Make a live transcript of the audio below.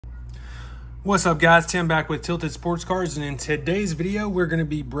What's up guys, Tim back with Tilted Sports Cards, and in today's video we're going to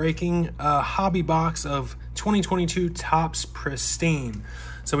be breaking a hobby box of 2022 Topps Pristine.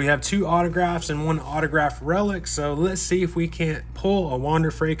 So we have 2 autographs and 1 autograph relic, so let's see if we can't pull a Wander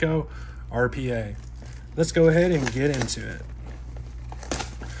Franco RPA. Let's go ahead and get into it.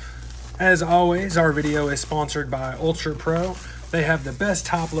 As always, our video is sponsored by Ultra Pro. They have the best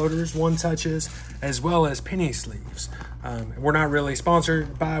top loaders, one touches, as well as penny sleeves. We're not really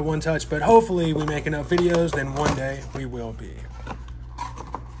sponsored by One Touch, but hopefully we make enough videos, then one day we will be.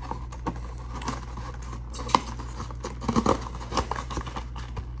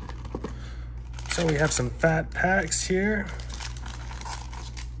 So we have some fat packs here.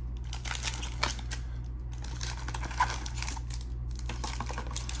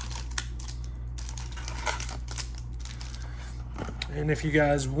 And if you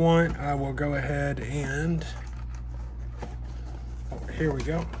guys want, I will go ahead and, here we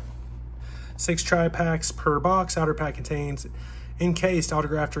go. 6 tri-packs per box. Outer pack contains encased,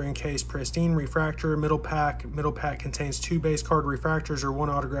 autographed or encased Pristine refractor. Middle pack contains 2 base card refractors or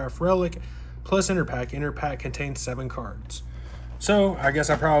 1 autograph relic, plus inner pack. Inner pack contains 7 cards. So I guess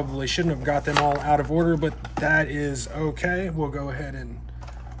I probably shouldn't have got them all out of order, but that is okay. We'll go ahead and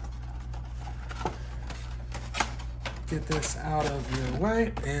get this out of your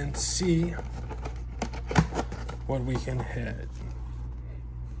way and see what we can hit.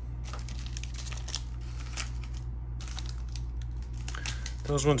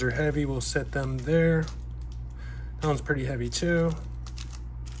 Those ones are heavy, we'll set them there. That one's pretty heavy too.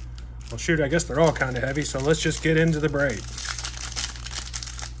 Well shoot, I guess they're all kind of heavy, so let's just get into the break.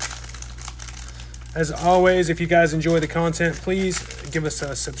 As always, if you guys enjoy the content, please give us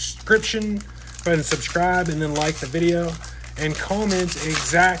a subscription. Go ahead and subscribe and then like the video and comment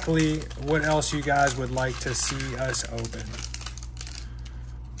exactly what else you guys would like to see us open.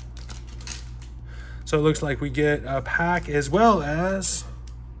 So it looks like we get a pack as well as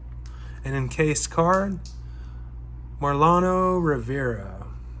an encased card. Marlano Rivera.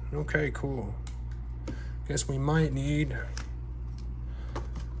 Okay, cool. Guess we might need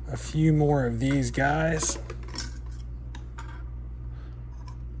a few more of these guys.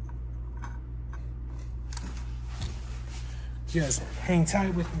 You guys hang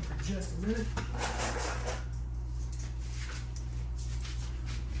tight with me for just a minute.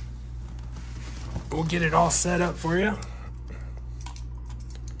 We'll get it all set up for you.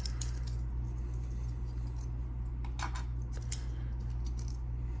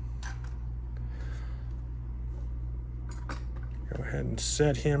 Go ahead and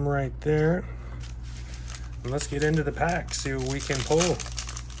set him right there. And let's get into the pack, see what we can pull.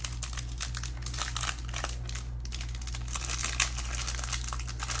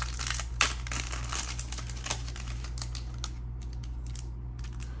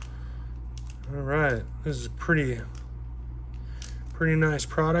 All right, this is a pretty nice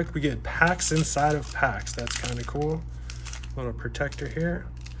product. We get packs inside of packs. That's kind of cool. Little protector here.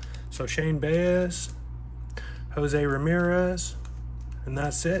 So Shane Baez, Jose Ramirez, and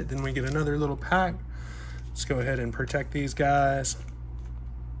that's it. Then we get another little pack. Let's go ahead and protect these guys.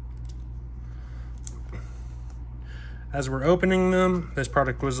 As we're opening them, this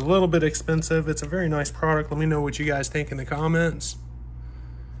product was a little bit expensive. It's a very nice product. Let me know what you guys think in the comments.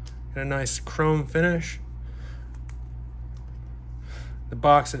 Got a nice chrome finish. The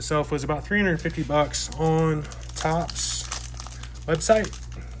box itself was about 350 bucks on Topps website.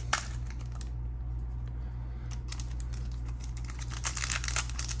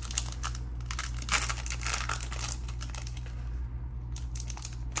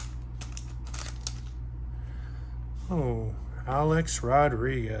 Oh, Alex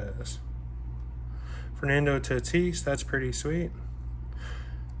Rodriguez. Fernando Tatis, that's pretty sweet.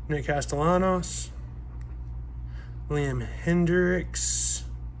 Nick Castellanos, Liam Hendricks,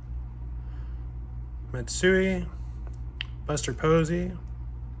 Matsui, Buster Posey,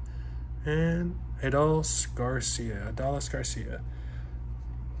 and Adolis Garcia.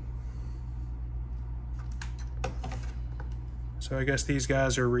 So I guess these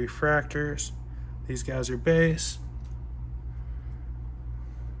guys are refractors. These guys are base.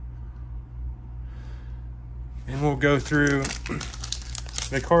 And we'll go through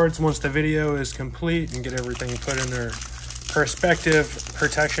the cards once the video is complete and get everything put in their perspective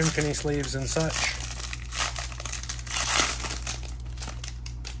protection, penny sleeves and such.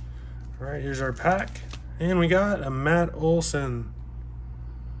 All right, here's our pack. And we got a Matt Olson.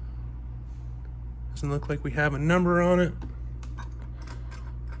 Doesn't look like we have a number on it.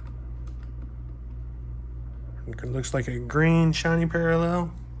 It looks like a green shiny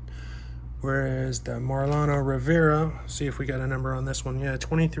parallel. Whereas the Marlano Rivera, see if we got a number on this one. Yeah,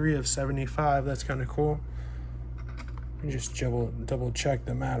 23 of 75. That's kind of cool. Let me just double check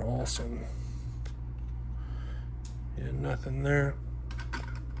the Matt Olson. Yeah, nothing there.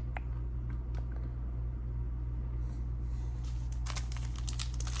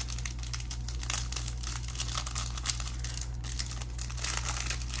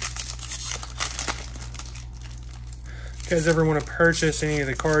 If you guys ever want to purchase any of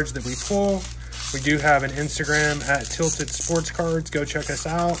the cards that we pull, we do have an Instagram at Tilted Sports Cards. Go check us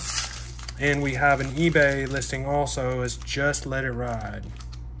out. And we have an eBay listing also as Just Let It Ride.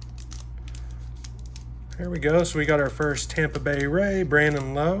 There we go. So we got our first Tampa Bay Ray,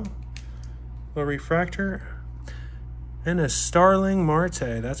 Brandon Lowe, little refractor, and a Starling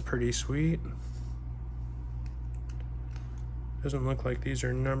Marte. That's pretty sweet. Doesn't look like these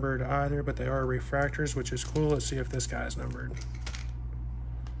are numbered either, but they are refractors, which is cool. Let's see if this guy's numbered.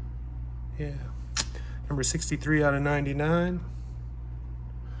 Yeah. Number 63 out of 99.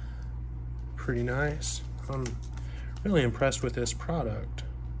 Pretty nice. I'm really impressed with this product.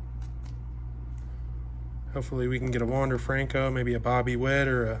 Hopefully we can get a Wander Franco, maybe a Bobby Witt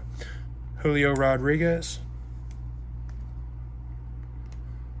or a Julio Rodriguez.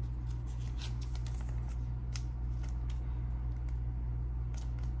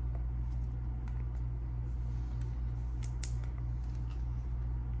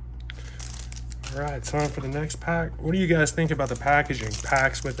 All right, time for the next pack. What do you guys think about the packaging?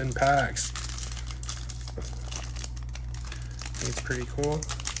 Packs within packs. It's pretty cool.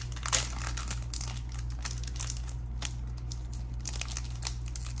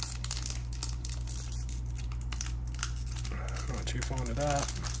 Not too fond of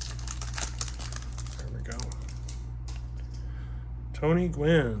that. There we go. Tony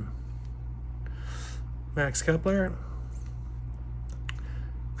Gwynn. Max Kepler.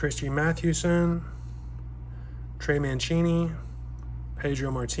 Christian Mathewson, Trey Mancini,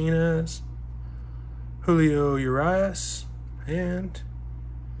 Pedro Martinez, Julio Urias, and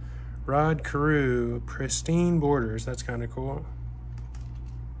Rod Carew. Pristine borders. That's kind of cool.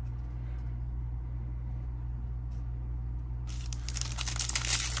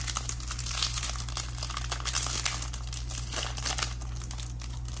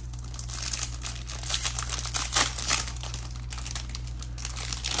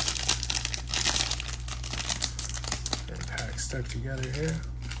 Stuck together here.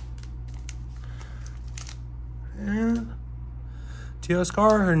 And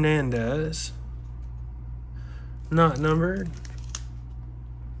Teoscar Hernandez, not numbered.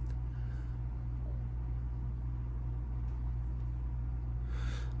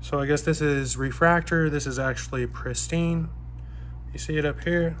 So I guess this is refractor. This is actually pristine. You see it up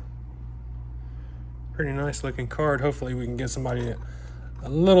here. Pretty nice looking card. Hopefully we can get somebody a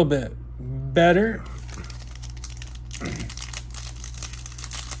little bit better.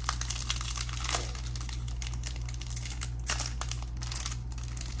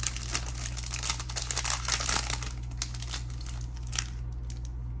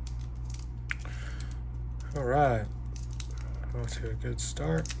 All right, off to a good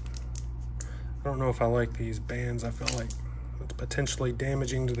start. I don't know if I like these bands. I feel like it's potentially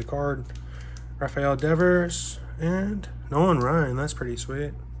damaging to the card. Rafael Devers and Nolan Ryan. That's pretty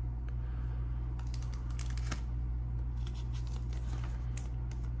sweet.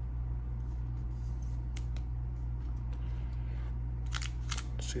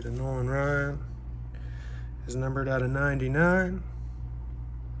 See the Nolan Ryan is numbered out of 99.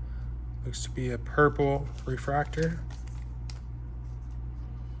 Looks to be a purple refractor.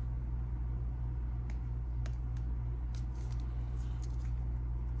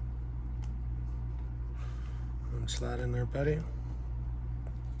 Slide in there, buddy.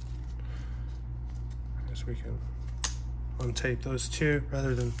 I guess we can untape those two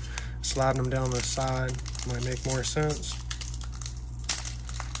rather than sliding them down the side. Might make more sense.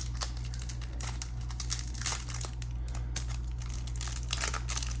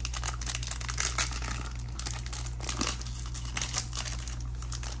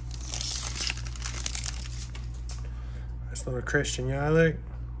 Nice little Christian Yelich.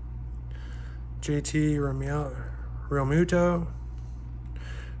 JT Realmuto,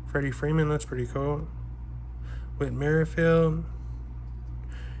 Freddie Freeman, that's pretty cool. Whit Merrifield,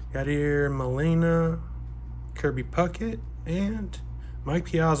 Yadier Molina, Kirby Puckett, and Mike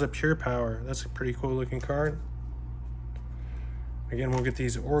Piazza Pure Power. That's a pretty cool looking card. Again, we'll get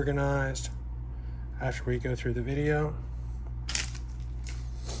these organized after we go through the video.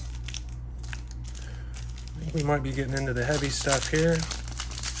 I think we might be getting into the heavy stuff here.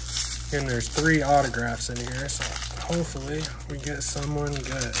 And there's 3 autographs in here, so hopefully we get someone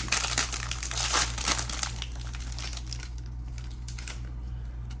good.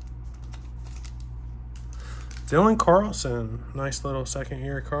 Dylan Carlson, nice little second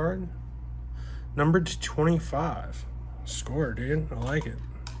year card. Numbered to 25. Score, dude. I like it.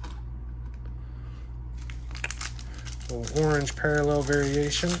 Little orange parallel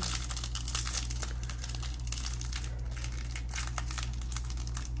variation.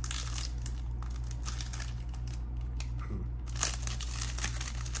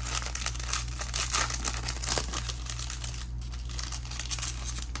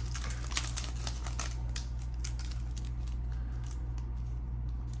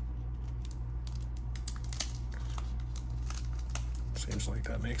 Seems like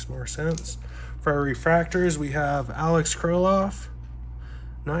that makes more sense. For our refractors, we have Alex Kroloff.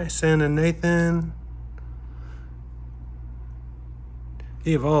 Nice. And a Nathan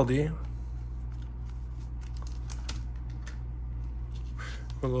Eovaldi.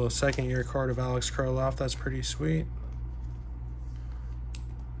 A little second year card of Alex Kroloff. That's pretty sweet.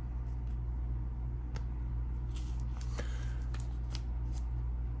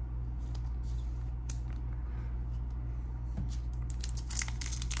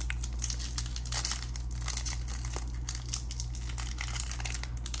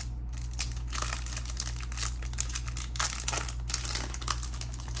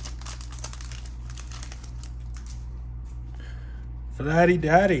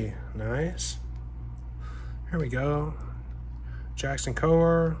 Daddy, nice. Here we go. Jackson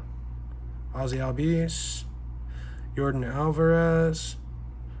Kowar, Ozzy Albies, Jordan Alvarez,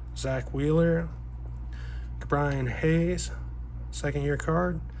 Zach Wheeler, Brian Hayes, second year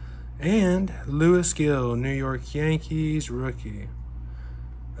card, and Lewis Gill, New York Yankees rookie.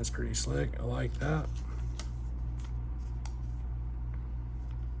 That's pretty slick. I like that.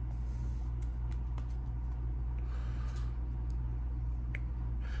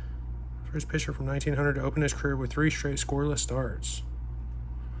 First pitcher from 1900 to open his career with 3 straight scoreless starts.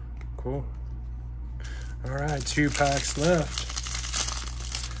 Cool. All right, 2 packs left.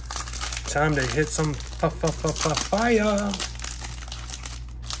 Time to hit some fire.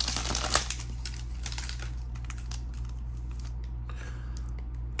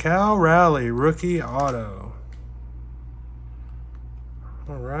 Cal Raleigh, rookie auto.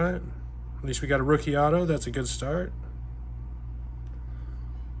 All right. At least we got a rookie auto. That's a good start.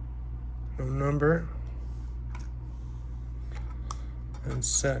 No number. And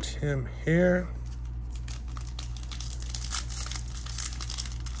set him here.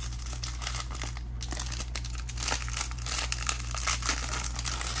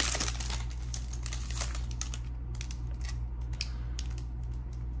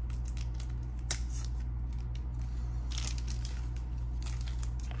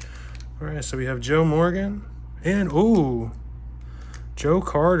 All right, so we have Joe Morgan and, ooh, Joe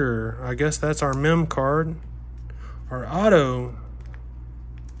Carter. I guess that's our mem card. Our auto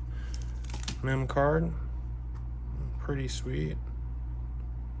mem card. Pretty sweet.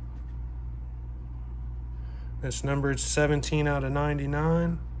 This numbered 17 out of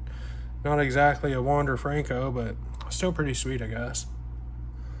 99. Not exactly a Wander Franco, but still pretty sweet, I guess.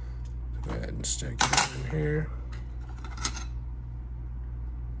 Go ahead and stick it in here.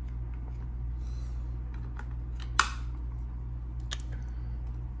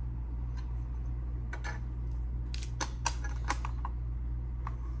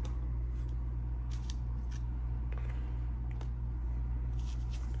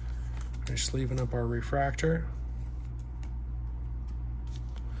 Just leaving up our refractor.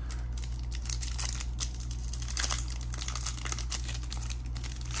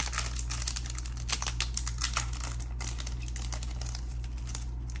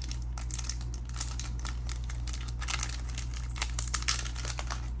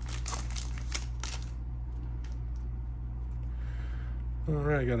 All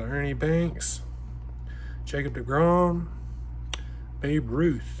right, got Ernie Banks, Jacob deGrom, Babe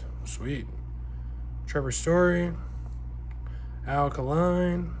Ruth. Sweet. Trevor Story, Al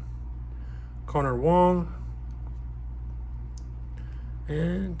Kaline, Connor Wong,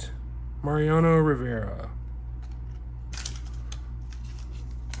 and Mariano Rivera.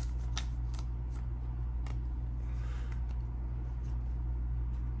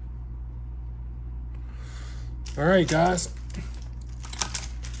 All right, guys.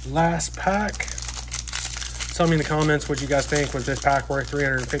 Last pack. Tell me in the comments what you guys think. Was this pack worth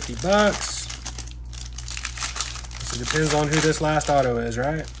 350 bucks? So it depends on who this last auto is,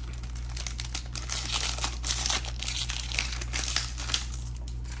 right?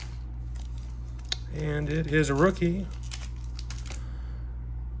 And it is a rookie.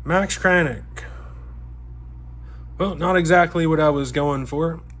 Max Kranick. Well, not exactly what I was going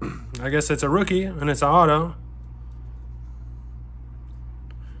for. I guess it's a rookie and it's an auto.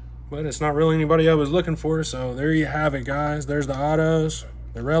 but it's not really anybody I was looking for. So there you have it, guys. There's the autos,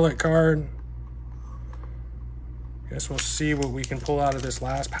 the relic card. Guess we'll see what we can pull out of this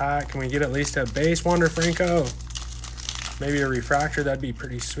last pack. Can we get at least a base Wander Franco? Maybe a refractor, that'd be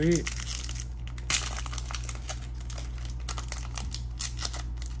pretty sweet.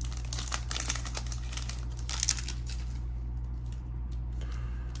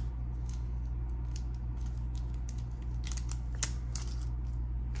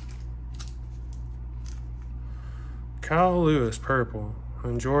 Kyle Lewis, purple,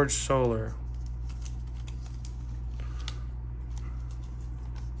 and George Soler.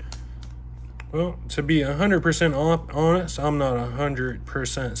 Well, to be 100% honest, I'm not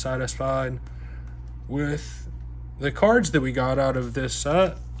 100% satisfied with the cards that we got out of this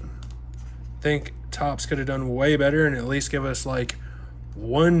set. I think Topps could have done way better and at least give us like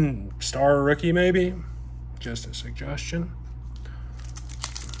 1-star rookie maybe. Just a suggestion.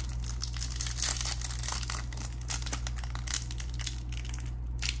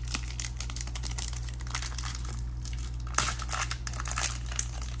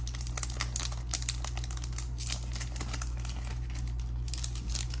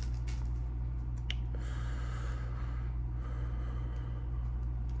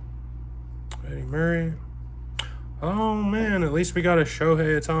 Eddie Murray. Oh man, at least we got a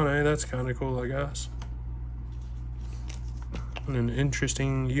Shohei Ohtani. That's kind of cool, I guess. And an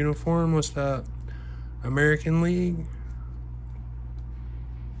interesting uniform. What's that? American League.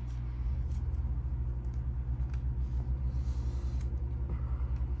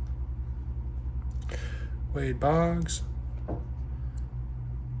 Wade Boggs.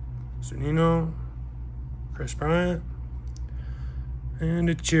 Zunino. Chris Bryant. And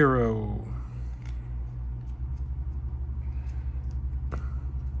a Giro.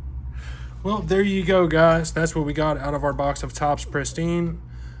 Well, there you go, guys. That's what we got out of our box of Topps Pristine.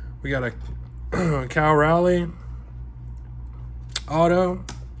 We got a Cal Raleigh auto,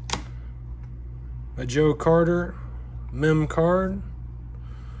 a Joe Carter mem card,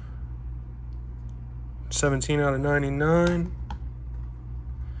 17 out of 99.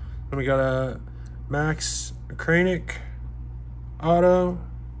 Then we got a Max Kranick auto.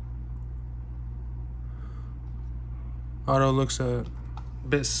 Auto looks a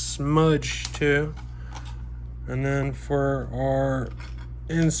bit smudged too. And then for our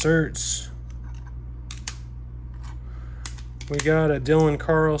inserts, we got a Dylan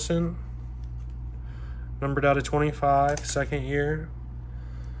Carlson, numbered out of 25, second year.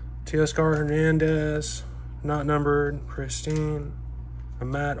 Teoscar Hernandez, not numbered, pristine. A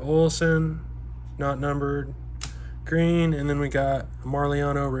Matt Olson, not numbered, green. And then we got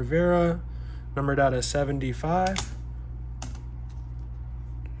Marliano Rivera, numbered out of 75.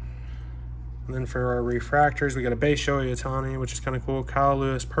 And then for our refractors, we got a base Shohei Ohtani, which is kind of cool. Kyle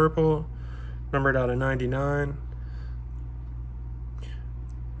Lewis, purple, numbered out of 99.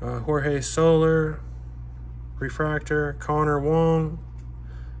 Jorge Soler, refractor. Connor Wong,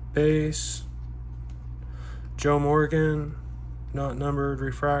 base. Joe Morgan, not numbered,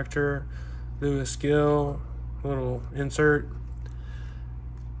 refractor. Lewis Gill, little insert.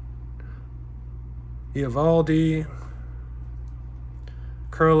 Eovaldi,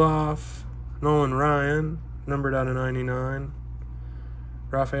 Kurloff, Nolan Ryan, numbered out of 99.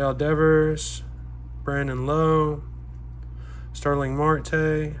 Rafael Devers, Brandon Lowe, Starling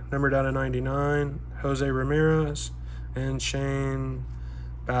Marte, numbered out of 99. Jose Ramirez, and Shane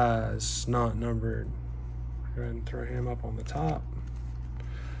Baz, not numbered. Go ahead and throw him up on the top.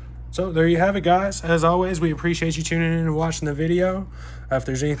 So there you have it, guys. As always, we appreciate you tuning in and watching the video. If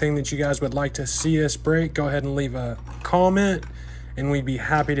there's anything that you guys would like to see us break, go ahead and leave a comment, and we'd be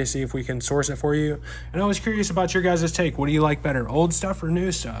happy to see if we can source it for you. And I was curious about your guys' take. What do you like better, old stuff or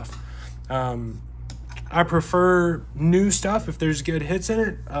new stuff? I prefer new stuff if there's good hits in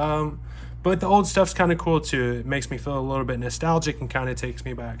it, but the old stuff's kind of cool too. It makes me feel a little bit nostalgic and kind of takes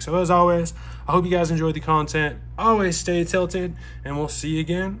me back. So as always, I hope you guys enjoyed the content. Always stay tilted, and we'll see you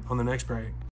again on the next break.